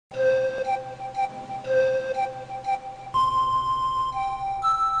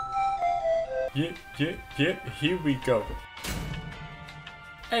Yeah, here we go.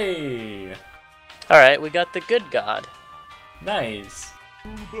 Hey! Alright, we got the good god. Nice.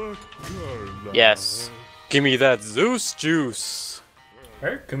 Yes. Give me that Zeus juice! Why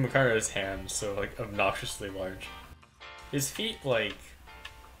are Kumakara's hands so, like, obnoxiously large? His feet, like...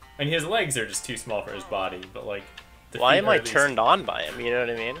 I mean, his legs are just too small for his body, but, like... Why am I turned on by him, you know what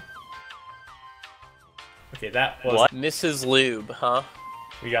I mean? Okay, that was... What? Mrs. Lube, huh?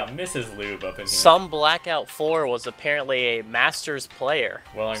 We got Mrs. Lube up in here. Some Blackout 4 was apparently a Masters player.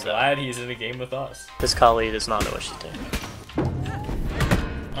 Well, I'm glad he's in a game with us. This Kali does not know what she's doing.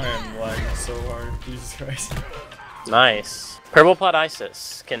 I am lagging so hard, Jesus Christ. Nice. Purple Pot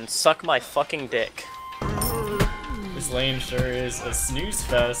Isis can suck my fucking dick. This lane sure is a snooze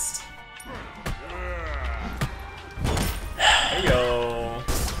fest. Heyo.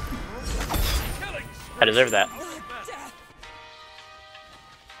 I deserve that.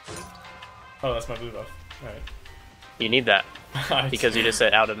 Oh, that's my blue buff. Alright. You need that. Because you just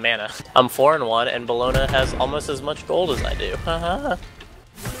said out of mana. I'm 4-1 and Bologna has almost as much gold as I do. Haha.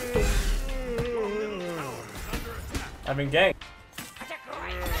 I've been ganked.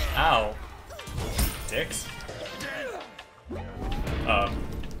 Ow. Dicks. Oh.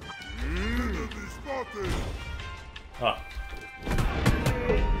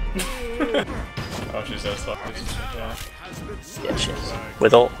 Oh, she's so slow. Yeah. Yeah, she is.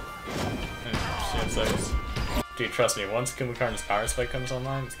 With ult. She has those. Dude, trust me, once Kumakarna's power spike comes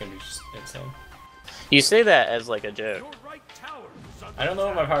online, it's gonna be just insane. You say that as like a joke. I don't know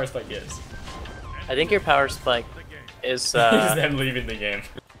what my power spike is. I think your power spike is Is them leaving the game.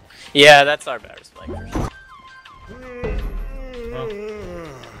 Yeah, that's our power spike for sure. Well,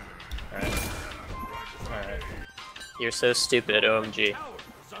 alright. You're so stupid, OMG.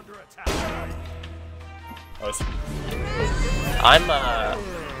 Oh, I'm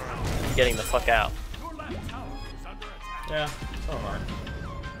getting the fuck out. yeah, so am I.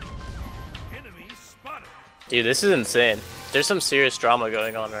 Dude, this is insane. There's some serious drama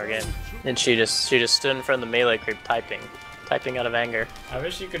going on in our game. And she just stood in front of the melee creep typing out of anger. I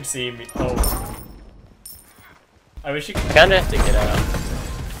wish you could see me. Oh. I wish you could. I kinda have to get out.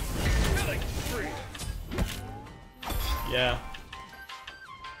 Yeah.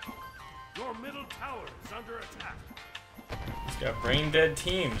 Your middle tower is under attack. It's got brain dead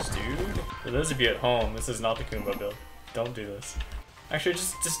teams, dude. For those of you at home, this is not the Kumba build. Don't do this. Actually,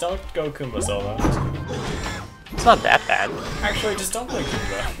 just don't go Kumba solo. It's not that bad. Actually, just don't play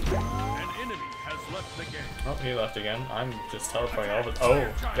Kumba. An enemy has left the game. Oh, he left again. I'm just teleporting over. Oh,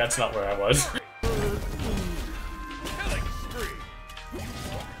 that's not where I was. Killing spree.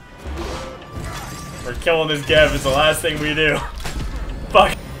 We're killing this Gev. It's the last thing we do.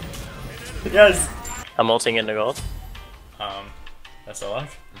 Fuck. Yes. I'm ulting into gold. That's a luck.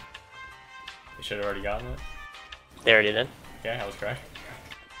 You should have already gotten it. They already did. Okay, I was correct.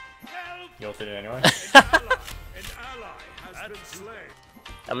 You ulted it anyway. An ally has been slain.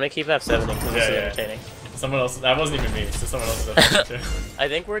 I'm gonna keep F70 because this is entertaining. Someone else. That wasn't even me. So someone else does it too. I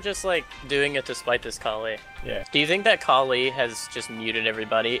think we're just like doing it to spite this Kali. Yeah. Do you think that Kali has just muted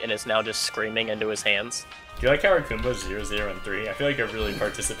everybody and is now just screaming into his hands? Do you like how our Kumba's 0, 0, and 3? I feel like I really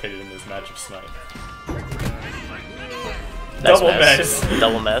participated in this match of Smite. That's Double mess.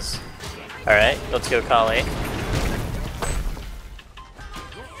 Double mess. Alright, let's go Kali.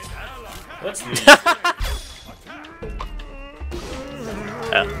 Let's leave.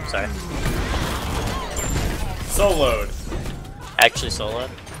 Oh, sorry. Soloed. Actually soloed.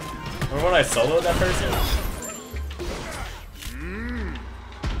 Remember when I soloed that person?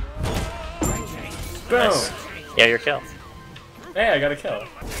 Boom! Nice. Yeah, your kill. Hey, I got a kill.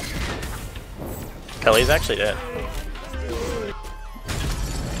 Kali's actually dead.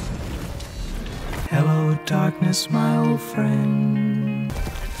 Hello, darkness, my old friend.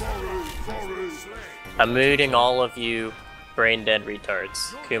 I'm muting all of you brain dead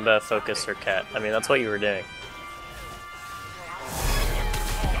retards. Kumba, Focus, or Cat. I mean, that's what you were doing.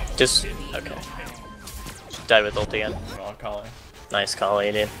 Just, okay. Die with ult again. I'll call it. Nice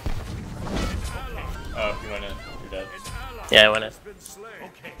Kali, dude. Oh, you went in. You're dead. Yeah, I went in.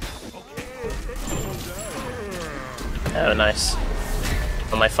 Oh, nice.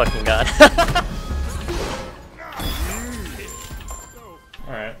 Oh my fucking god.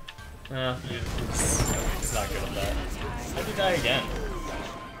 Alright. It's not good at that. How'd you die again?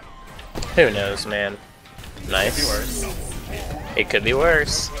 Who knows, man. Nice. Could be worse. It could be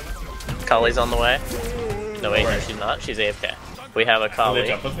worse. Kali's on the way. No, wait, no, she's not. She's AFK. We have a Will Kali. they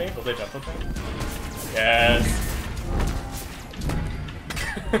jump with me? Will they jump with me? Yes.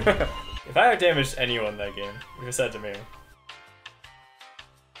 If I had damaged anyone that game, you said to me.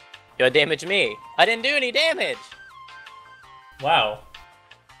 You damage me. I didn't do any damage. Wow.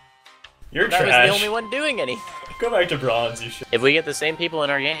 You're That trash. was the only one doing anything. Go back to bronze, you shit. If we get the same people in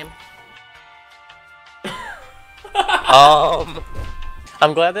our game.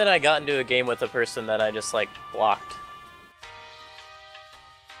 I'm glad that I got into a game with a person that I just like blocked.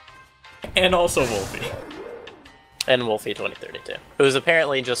 And also Wolfie. And Wolfie 2032. Who was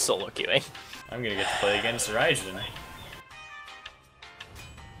apparently just solo queuing. I'm gonna get to play against Raijin.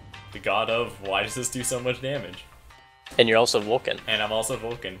 The god of why does this do so much damage? And you're also Vulcan. And I'm also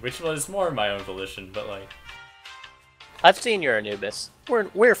Vulcan, which was more my own volition, but like... I've seen you're Anubis.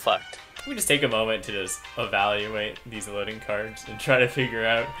 We're fucked. Can we just take a moment to just evaluate these loading cards and try to figure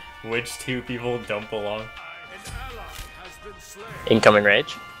out which two people don't belong? An ally has been slain. Incoming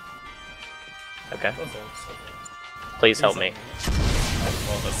rage. Okay. Please help me.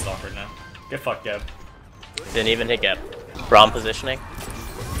 Well, that's awkward now. Get fucked up. Didn't even hit Gap. Braum positioning.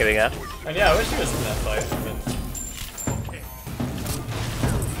 Here we go. And yeah, I wish he was in that fight. But...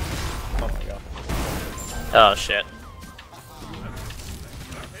 Oh my god. Oh shit.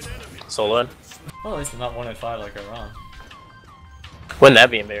 Soloing. Well, at least I'm not 1 in 5 like Iran. Wouldn't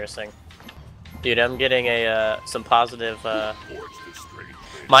that be embarrassing? Dude, I'm getting a some positive.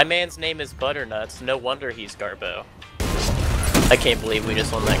 My man's name is Butternuts. No wonder he's Garbo. I can't believe we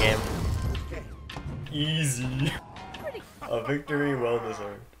just won that game. Easy. A victory well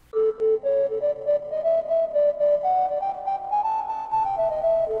deserved.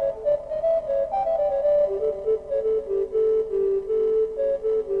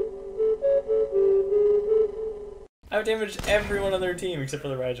 I've damaged everyone on their team except for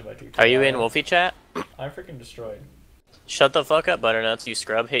the Raijin by 2. Are you in Wolfie chat? I'm freaking destroyed. Shut the fuck up, Butternuts. You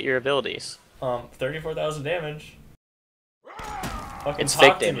scrub. Hit your abilities. 34,000 damage. Fucking It's talk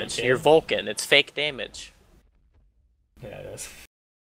fake to me, damage. kid. You're Vulcan. It's fake damage. Yeah, it is.